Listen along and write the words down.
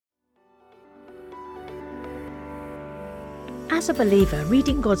As a believer,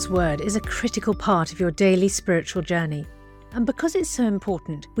 reading God's Word is a critical part of your daily spiritual journey. And because it's so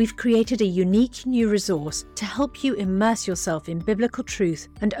important, we've created a unique new resource to help you immerse yourself in biblical truth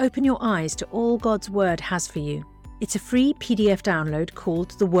and open your eyes to all God's Word has for you. It's a free PDF download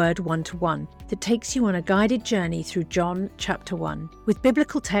called The Word 1-to-1 that takes you on a guided journey through John chapter 1. With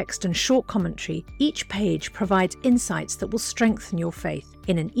biblical text and short commentary, each page provides insights that will strengthen your faith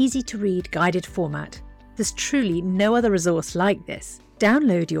in an easy-to-read guided format. There's truly no other resource like this.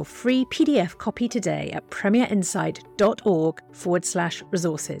 Download your free PDF copy today at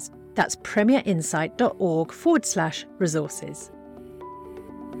premierinsight.org/resources. That's premierinsight.org/resources.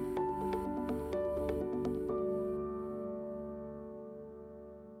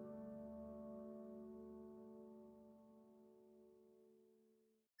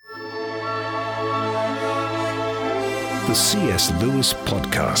 The C.S. Lewis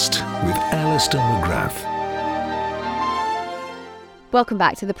Podcast with Alister McGrath. Welcome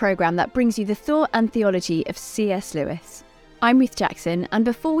back to the programme that brings you the thought and theology of C.S. Lewis. I'm Ruth Jackson, and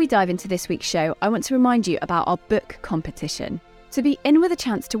before we dive into this week's show, I want to remind you about our book competition. To be in with a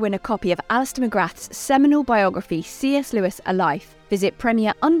chance to win a copy of Alister McGrath's seminal biography, C.S. Lewis, A Life, visit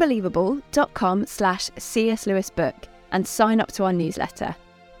premierunbelievable.com/C.S. Lewis book and sign up to our newsletter.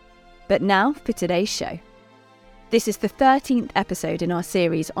 But now for today's show. This is the 13th episode in our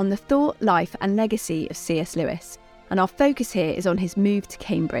series on the thought, life and legacy of C.S. Lewis, and our focus here is on his move to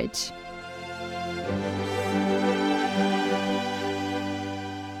Cambridge.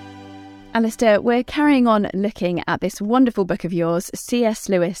 Alister, we're carrying on looking at this wonderful book of yours, C.S.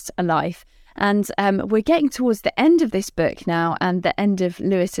 Lewis, A Life, and we're getting towards the end of this book now and the end of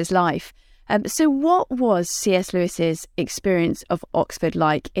Lewis's life. So what was C.S. Lewis's experience of Oxford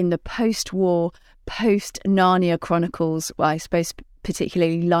like in the post-war, post-Narnia Chronicles, well, I suppose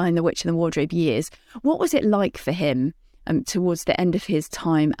particularly Lion, the Witch and the Wardrobe years? What was it like for him towards the end of his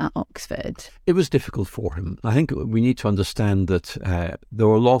time at Oxford? It was difficult for him. I think we need to understand that there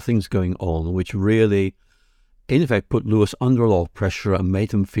were a lot of things going on which really, in effect, put Lewis under a lot of pressure and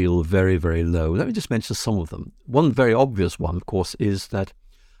made him feel very, very low. Let me just mention some of them. One very obvious one, of course, is that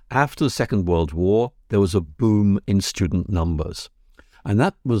after the Second World War, there was a boom in student numbers. And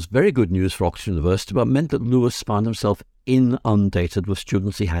that was very good news for Oxford University, but it meant that Lewis found himself inundated with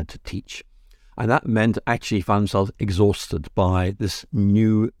students he had to teach. And that meant actually he found himself exhausted by this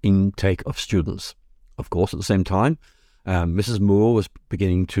new intake of students. Of course, at the same time, Mrs. Moore was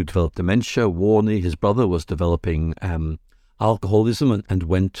beginning to develop dementia. Warney, his brother, was developing alcoholism and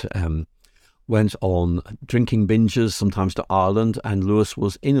went on drinking binges, sometimes to Ireland, and Lewis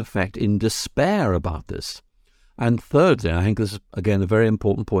was in effect in despair about this. And thirdly, I think this is, again, a very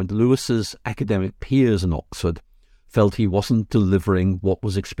important point, Lewis's academic peers in Oxford felt he wasn't delivering what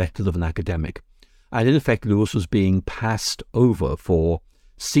was expected of an academic. And in effect, Lewis was being passed over for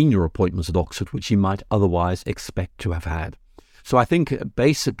senior appointments at Oxford, which he might otherwise expect to have had. So I think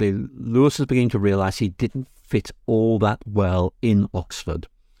basically Lewis is beginning to realise he didn't fit all that well in Oxford.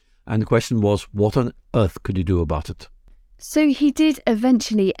 And the question was, what on earth could he do about it? So he did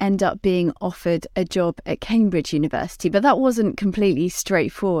eventually end up being offered a job at Cambridge University, but that wasn't completely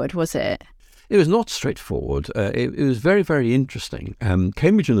straightforward, was it? It was not straightforward. It was very, very interesting.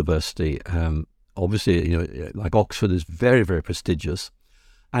 Cambridge University, obviously, like Oxford, is very, very prestigious.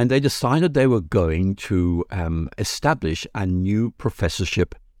 And they decided they were going to establish a new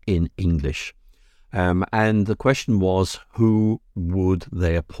professorship in English. And the question was, who would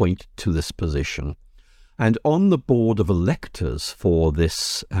they appoint to this position? And on the board of electors for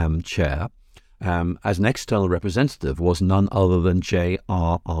this chair, as an external representative, was none other than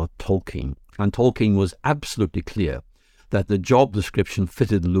J.R.R. Tolkien. And Tolkien was absolutely clear that the job description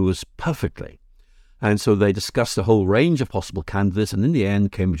fitted Lewis perfectly. And so they discussed a whole range of possible candidates, and in the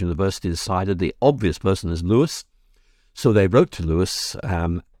end, Cambridge University decided the obvious person is Lewis. So they wrote to Lewis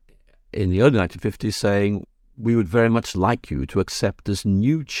in the early 1950s saying, "We would very much like you to accept this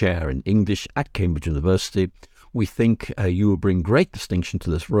new chair in English at Cambridge University. We think you will bring great distinction to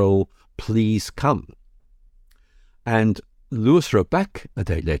this role. Please come." And Lewis wrote back a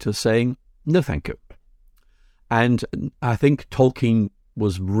day later saying, "No, thank you." And I think Tolkien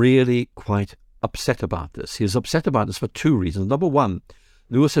was really quite upset about this. He was upset about this for two reasons. Number one,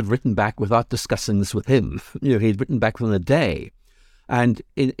 Lewis had written back without discussing this with him. He had written back within a day. And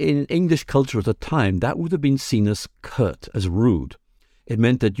in English culture at the time, that would have been seen as curt, as rude. It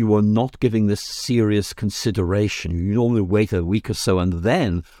meant that you were not giving this serious consideration. You normally wait a week or so and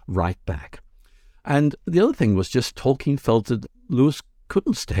then write back. And the other thing was just Tolkien felt that Lewis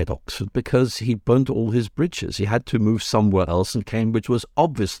couldn't stay at Oxford because he burnt all his bridges. He had to move somewhere else, and Cambridge was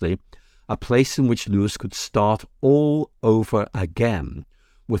obviously a place in which Lewis could start all over again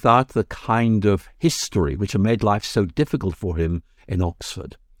without the kind of history which had made life so difficult for him in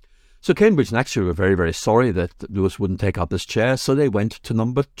Oxford. So Cambridge naturally were very, very sorry that Lewis wouldn't take up this chair, so they went to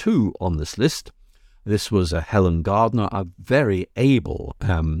number 2 on this list. This was Helen Gardner, a very able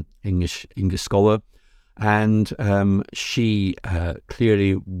English scholar, and she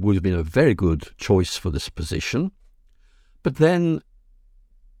clearly would have been a very good choice for this position. But then,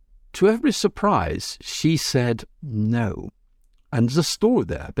 to everybody's surprise, she said no. And there's a story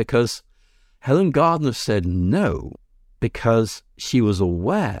there, because Helen Gardner said no because she was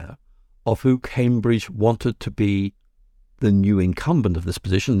aware of who Cambridge wanted to be the new incumbent of this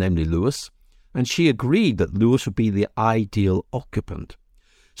position, namely Lewis, and she agreed that Lewis would be the ideal occupant.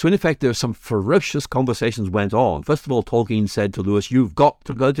 So in effect, there were some ferocious conversations went on. First of all, Tolkien said to Lewis, "You've got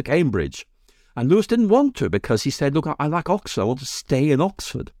to go to Cambridge." And Lewis didn't want to, because he said, "Look, I like Oxford, I want to stay in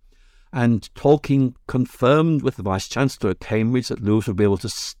Oxford." And Tolkien confirmed with the Vice-Chancellor at Cambridge that Lewis would be able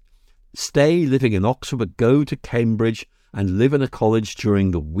to stay living in Oxford, but go to Cambridge and live in a college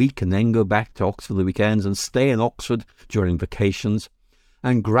during the week and then go back to Oxford the weekends and stay in Oxford during vacations.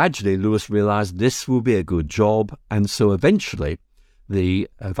 And gradually Lewis realised this will be a good job, and so eventually the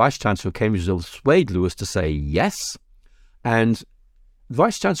Vice-Chancellor of Cambridge was able to persuade Lewis to say yes. And the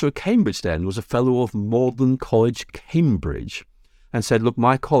Vice-Chancellor of Cambridge then was a fellow of Magdalen College, Cambridge, and said, "Look,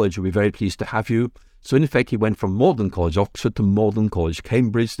 my college will be very pleased to have you." So in effect, he went from Magdalen College, Oxford, to Magdalen College,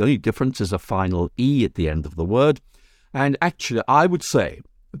 Cambridge. The only difference is a final E at the end of the word. And actually, I would say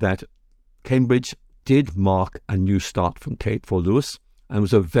that Cambridge did mark a new start for Lewis, and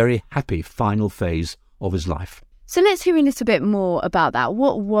was a very happy final phase of his life. So let's hear a little bit more about that.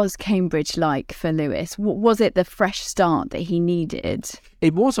 What was Cambridge like for Lewis? Was it the fresh start that he needed?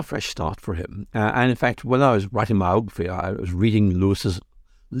 It was a fresh start for him. And in fact, when I was writing my biography, I was reading Lewis's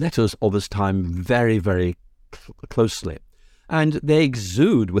letters of his time very, very closely. And they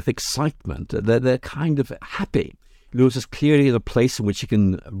exude with excitement. They're kind of happy. Lewis is clearly in a place in which he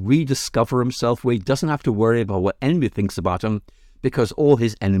can rediscover himself, where he doesn't have to worry about what anybody thinks about him, because all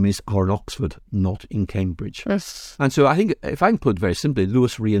his enemies are in Oxford, not in Cambridge. Yes. And so I think, if I can put it very simply,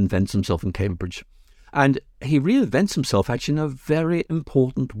 Lewis reinvents himself in Cambridge. And he reinvents himself actually in a very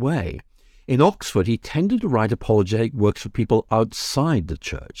important way. In Oxford, he tended to write apologetic works for people outside the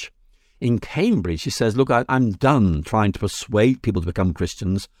church. In Cambridge, he says, "Look, I'm done trying to persuade people to become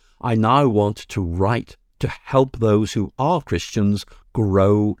Christians. I now want to write to help those who are Christians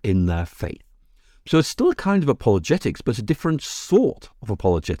grow in their faith." So it's still a kind of apologetics, but a different sort of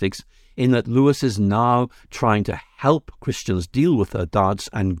apologetics, in that Lewis is now trying to help Christians deal with their doubts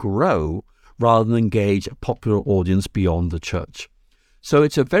and grow, rather than engage a popular audience beyond the church. So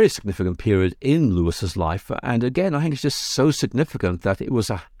it's a very significant period in Lewis's life, and again, I think it's just so significant that it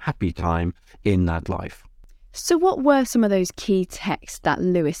was a happy time in that life. So what were some of those key texts that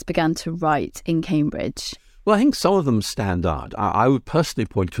Lewis began to write in Cambridge? Well, I think some of them stand out. I would personally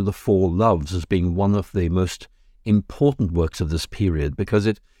point to The Four Loves as being one of the most important works of this period, because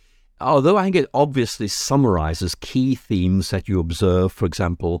although I think it obviously summarises key themes that you observe, for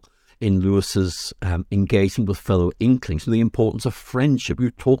example, in Lewis's engagement with fellow Inklings, the importance of friendship.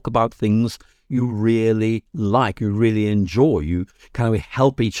 You talk about things you really like, you really enjoy, you kind of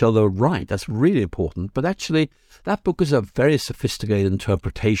help each other right. That's really important. But actually, that book is a very sophisticated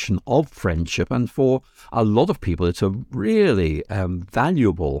interpretation of friendship, and for a lot of people, it's a really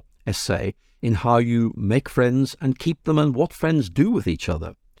valuable essay in how you make friends and keep them, and what friends do with each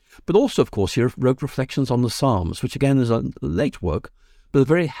other. But also, of course, he wrote Reflections on the Psalms, which again is a late work, but a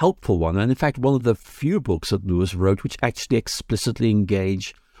very helpful one, and in fact one of the few books that Lewis wrote which actually explicitly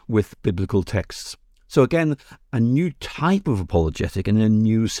engage with biblical texts. So again, a new type of apologetic in a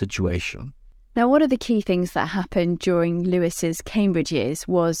new situation. Now, one of the key things that happened during Lewis's Cambridge years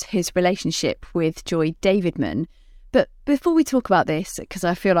was his relationship with Joy Davidman. But before we talk about this, because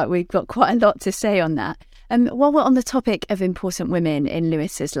I feel like we've got quite a lot to say on that, while we're on the topic of important women in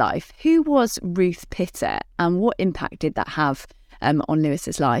Lewis's life, who was Ruth Pitter, and what impact did that have on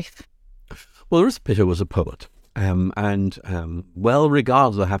Lewis's life? Well, Ruth Pitter was a poet, and well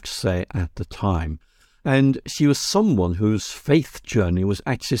regarded, I have to say, at the time. And she was someone whose faith journey was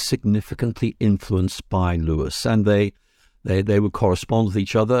actually significantly influenced by Lewis, and they would correspond with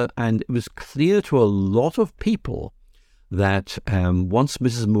each other. And it was clear to a lot of people that once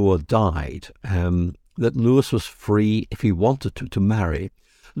Mrs. Moore died, that Lewis was free, if he wanted to marry.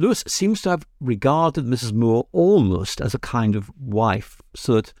 Lewis seems to have regarded Mrs. Moore almost as a kind of wife,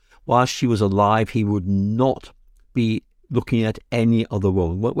 so that while she was alive, he would not be looking at any other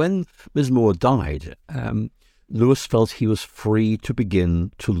woman. When Mrs. Moore died, Lewis felt he was free to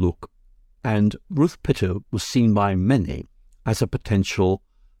begin to look and Ruth Pitter was seen by many as a potential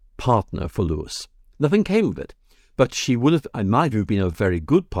partner for Lewis. Nothing came of it, but she would have, in my view, been a very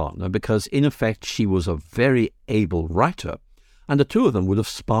good partner because, in effect, she was a very able writer, and the two of them would have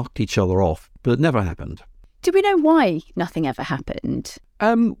sparked each other off, but it never happened. Do we know why nothing ever happened?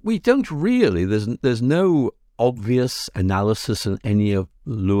 We don't really. There's no obvious analysis in any of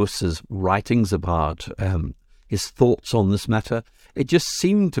Lewis's writings about his thoughts on this matter. It just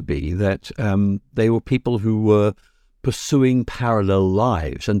seemed to be that they were people who were pursuing parallel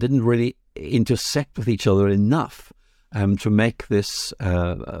lives and didn't really intersect with each other enough to make this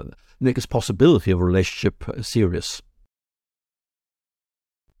possibility of a relationship serious.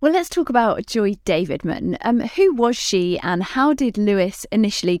 Well, let's talk about Joy Davidman. Who was she and how did Lewis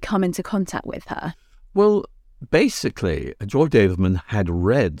initially come into contact with her? Well, basically, Joy Davidman had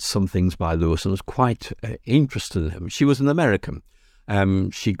read some things by Lewis and was quite interested in him. She was an American.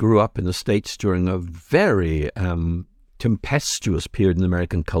 She grew up in the States during a very tempestuous period in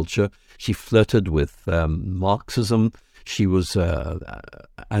American culture. She flirted with Marxism. She was a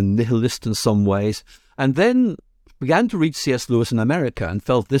nihilist in some ways. And then began to read C.S. Lewis in America and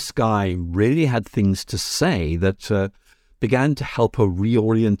felt this guy really had things to say that began to help her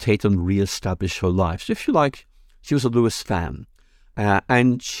reorientate and reestablish her life. So if you like, she was a Lewis fan.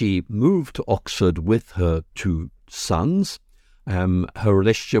 And she moved to Oxford with her two sons. Her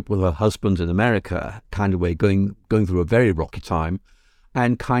relationship with her husband in America kind of way going through a very rocky time,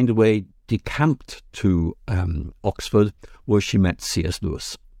 and kind of way decamped to Oxford, where she met C.S.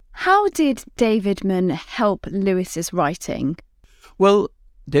 Lewis. How did Davidman help Lewis's writing? Well,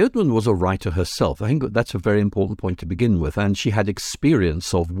 Davidman was a writer herself. I think that's a very important point to begin with, and she had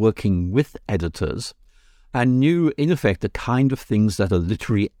experience of working with editors and knew, in effect, the kind of things that a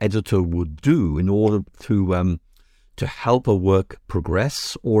literary editor would do in order to help a work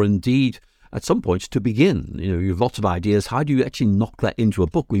progress, or indeed, at some point, to begin. You have lots of ideas. How do you actually knock that into a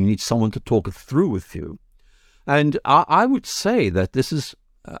book when you need someone to talk it through with you? And I would say that this is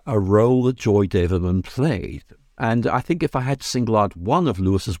a role that Joy Davidman played. And I think if I had to single out one of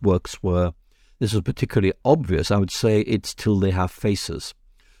Lewis's works where this was particularly obvious, I would say it's Till They Have Faces.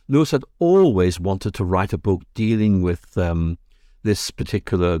 Lewis had always wanted to write a book dealing with this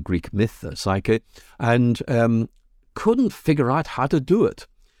particular Greek myth, Psyche, and couldn't figure out how to do it.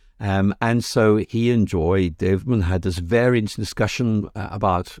 And so he and Joy Davidman had this very interesting discussion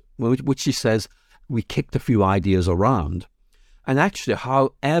about, which she says, we kicked a few ideas around. And actually,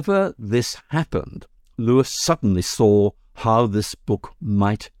 however this happened, Lewis suddenly saw how this book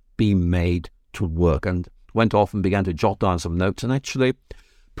might be made to work and went off and began to jot down some notes and actually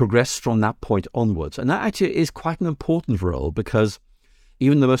progressed from that point onwards. And that actually is quite an important role, because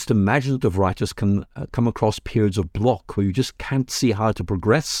even the most imaginative writers can come across periods of block where you just can't see how to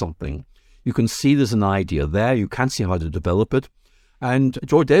progress something. You can see there's an idea there, you can't see how to develop it. And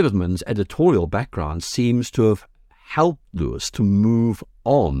Joy Davidman's editorial background seems to have helped Lewis to move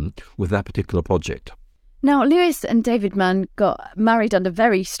on with that particular project. Now, Lewis and Davidman got married under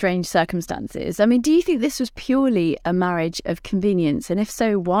very strange circumstances. I mean, do you think this was purely a marriage of convenience? And if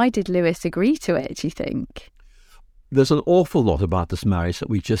so, why did Lewis agree to it, do you think? There's an awful lot about this marriage that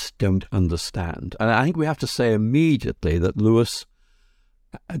we just don't understand. And I think we have to say immediately that Lewis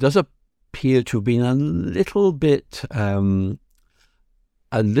does appear to have been a little bit,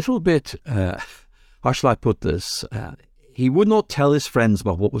 how shall I put this? He would not tell his friends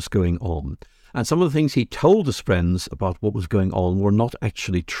about what was going on. And some of the things he told his friends about what was going on were not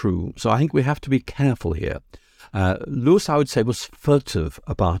actually true. So I think we have to be careful here. Lewis, I would say, was furtive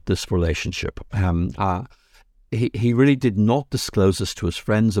about this relationship. He really did not disclose this to his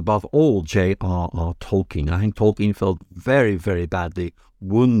friends, above all J.R.R. Tolkien. I think Tolkien felt very, very badly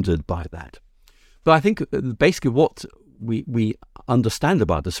wounded by that. But I think basically what we understand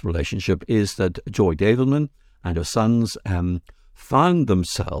about this relationship is that Joy Davidman and her sons found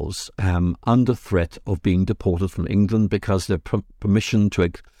themselves under threat of being deported from England because their permission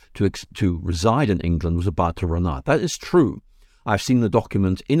to reside in England was about to run out. That is true. I've seen the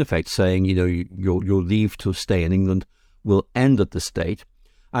document in effect saying, your leave to stay in England will end at this date.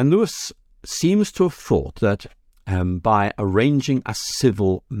 And Lewis seems to have thought that by arranging a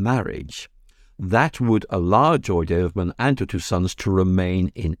civil marriage, that would allow Joy Davidman and her two sons to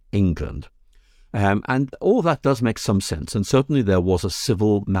remain in England. And all that does make some sense. And certainly there was a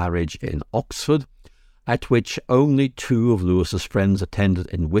civil marriage in Oxford, at which only two of Lewis's friends attended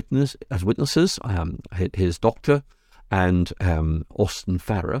as witnesses, his doctor and Austin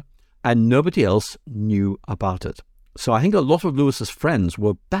Farrer, and nobody else knew about it. So I think a lot of Lewis's friends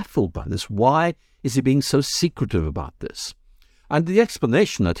were baffled by this. Why is he being so secretive about this? And the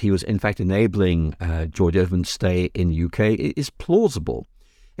explanation that he was in fact enabling George Davidman's stay in the UK is plausible,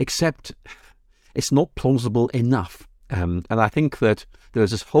 except it's not plausible enough. And I think that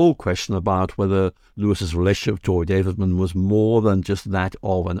there's this whole question about whether Lewis's relationship with George Davidman was more than just that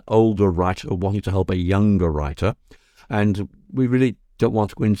of an older writer wanting to help a younger writer. And we really don't want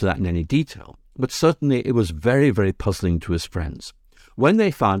to go into that in any detail. But certainly it was very, very puzzling to his friends. When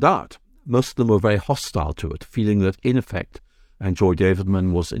they found out, most of them were very hostile to it, feeling that in effect, George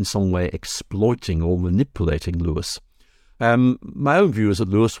Davidman was in some way exploiting or manipulating Lewis. My own view is that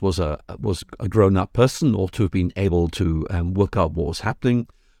Lewis was a grown-up person, ought to have been able to work out what was happening,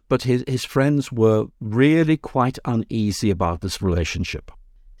 but his friends were really quite uneasy about this relationship.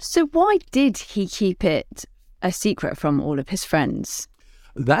 So why did he keep it a secret from all of his friends?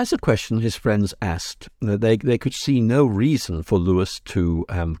 That's a question his friends asked. They could see no reason for Lewis to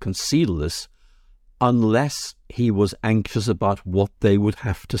conceal this unless he was anxious about what they would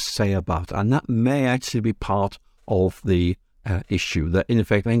have to say about it. And that may actually be part of the issue. That in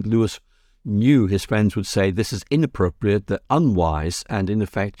effect, I think Lewis knew his friends would say, this is inappropriate, they're unwise, and in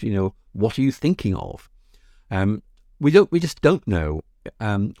effect, what are you thinking of? We just don't know.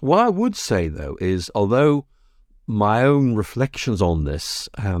 What I would say, though, is although my own reflections on this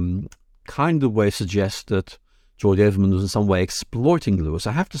kind of way suggest that George Davidman was in some way exploiting Lewis,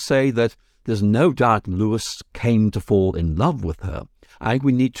 I have to say that there's no doubt Lewis came to fall in love with her. I think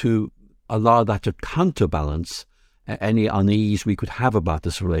we need to allow that to counterbalance any unease we could have about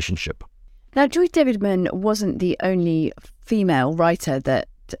this relationship. Now, George Davidman wasn't the only female writer that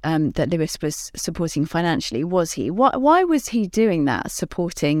Lewis was supporting financially, was he? Why was he doing that,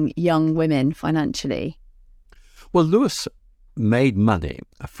 supporting young women financially? Well, Lewis made money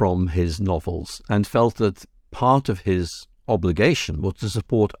from his novels and felt that part of his obligation was to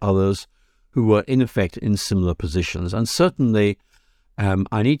support others who were in effect in similar positions. And certainly,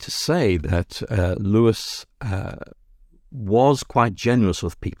 I need to say that Lewis was quite generous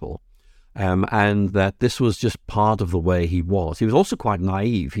with people, and that this was just part of the way he was. He was also quite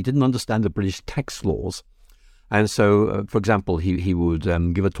naive. He didn't understand the British tax laws. And so, for example, he would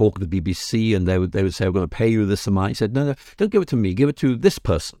give a talk at the BBC, and they would say, we're going to pay you this amount. He said, no, don't give it to me. Give it to this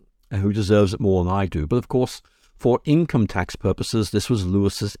person who deserves it more than I do. But of course, for income tax purposes, this was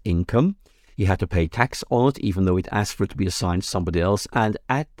Lewis's income. He had to pay tax on it, even though he'd asked for it to be assigned to somebody else. And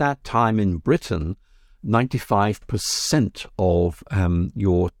at that time in Britain, 95% of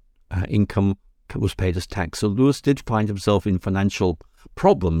your income was paid as tax. So Lewis did find himself in financial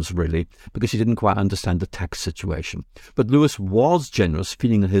problems, really, because he didn't quite understand the tax situation. But Lewis was generous,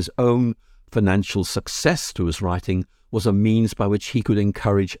 feeling that his own financial success through his writing was a means by which he could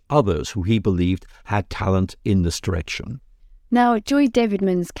encourage others who he believed had talent in this direction. Now, George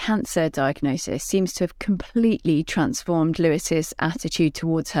Davidman's cancer diagnosis seems to have completely transformed Lewis's attitude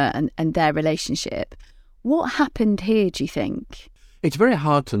towards her and their relationship. What happened here, do you think? It's very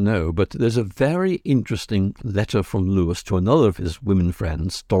hard to know, but there's a very interesting letter from Lewis to another of his women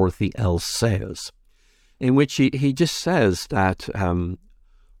friends, Dorothy L. Sayers, in which he just says that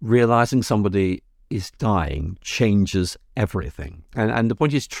realizing somebody is dying changes everything. And the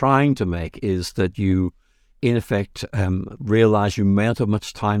point he's trying to make is that you, in effect, realize you may not have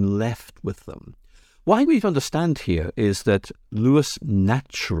much time left with them. What we need to understand here is that Lewis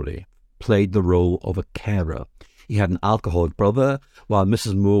naturally played the role of a carer. He had an alcoholic brother. While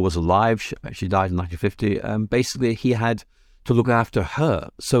Mrs. Moore was alive, she died in 1950, basically he had to look after her.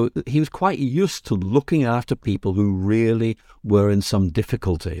 So he was quite used to looking after people who really were in some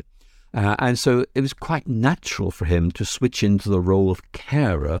difficulty. And so it was quite natural for him to switch into the role of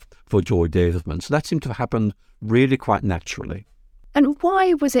carer for George Davidman. So that seemed to have happened really quite naturally. And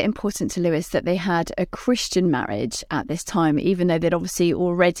why was it important to Lewis that they had a Christian marriage at this time, even though they'd obviously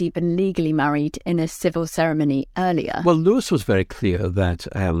already been legally married in a civil ceremony earlier? Well, Lewis was very clear that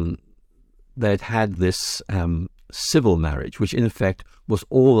they'd had this civil marriage, which in effect was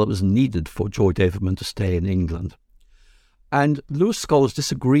all that was needed for George Davidman to stay in England. And Lewis scholars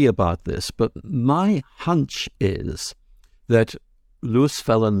disagree about this, but my hunch is that Lewis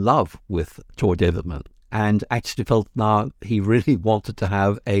fell in love with George Davidman and actually felt now he really wanted to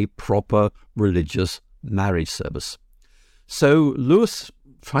have a proper religious marriage service. So Lewis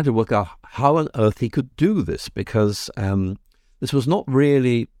tried to work out how on earth he could do this, because this was not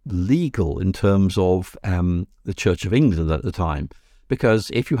really legal in terms of the Church of England at the time, because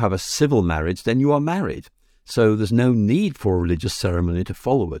if you have a civil marriage, then you are married. So there's no need for a religious ceremony to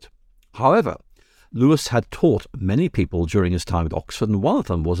follow it. However, Lewis had taught many people during his time at Oxford, and one of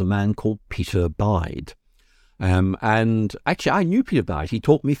them was a man called Peter Bide. And actually, I knew Peter Bide. He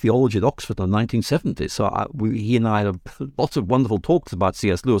taught me theology at Oxford in the 1970s. So he and I had lots of wonderful talks about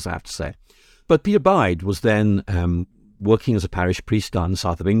C.S. Lewis, I have to say. But Peter Bide was then working as a parish priest down in the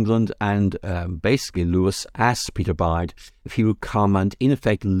south of England. And basically, Lewis asked Peter Bide if he would come and, in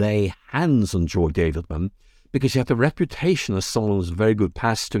effect, lay hands on Joy Davidman, because he had the reputation as someone who was a very good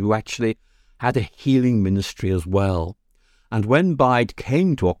pastor who actually had a healing ministry as well. And when Bide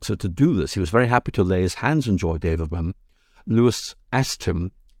came to Oxford to do this, he was very happy to lay his hands on Joy Davidman. Lewis asked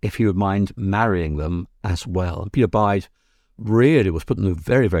him if he would mind marrying them as well. And Peter Bide really was put in a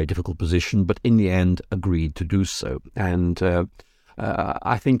very, very difficult position, but in the end agreed to do so. And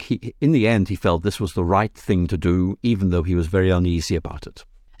I think in the end he felt this was the right thing to do, even though he was very uneasy about it.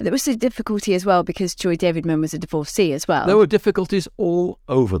 There was a difficulty as well because Joy Davidman was a divorcee as well. There were difficulties all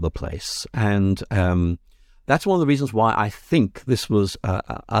over the place. And that's one of the reasons why I think this was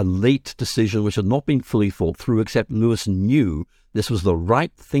a late decision which had not been fully thought through, except Lewis knew this was the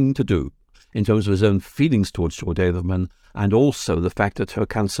right thing to do in terms of his own feelings towards Joy Davidman, and also the fact that her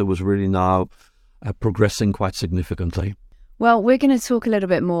cancer was really now progressing quite significantly. Well, we're going to talk a little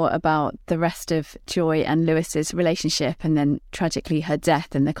bit more about the rest of Joy and Lewis's relationship, and then tragically her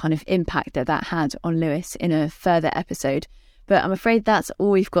death and the kind of impact that had on Lewis in a further episode. But I'm afraid that's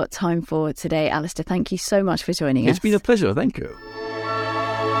all we've got time for today. Alister, thank you so much for joining us. It's been a pleasure. Thank you.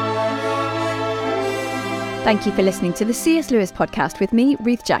 Thank you for listening to the C.S. Lewis podcast with me,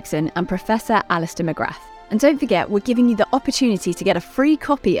 Ruth Jackson, and Professor Alister McGrath. And don't forget, we're giving you the opportunity to get a free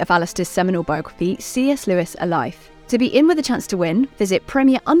copy of Alister's seminal biography, C.S. Lewis, A Life. To be in with a chance to win, visit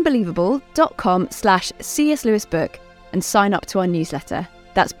premierunbelievable.com/C.S. Lewis book and sign up to our newsletter.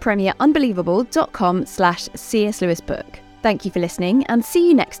 That's premierunbelievable.com/C.S. Lewis book. Thank you for listening, and see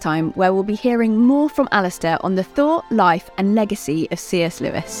you next time, where we'll be hearing more from Alister on the thought, life and legacy of C.S.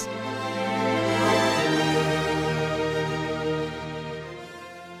 Lewis.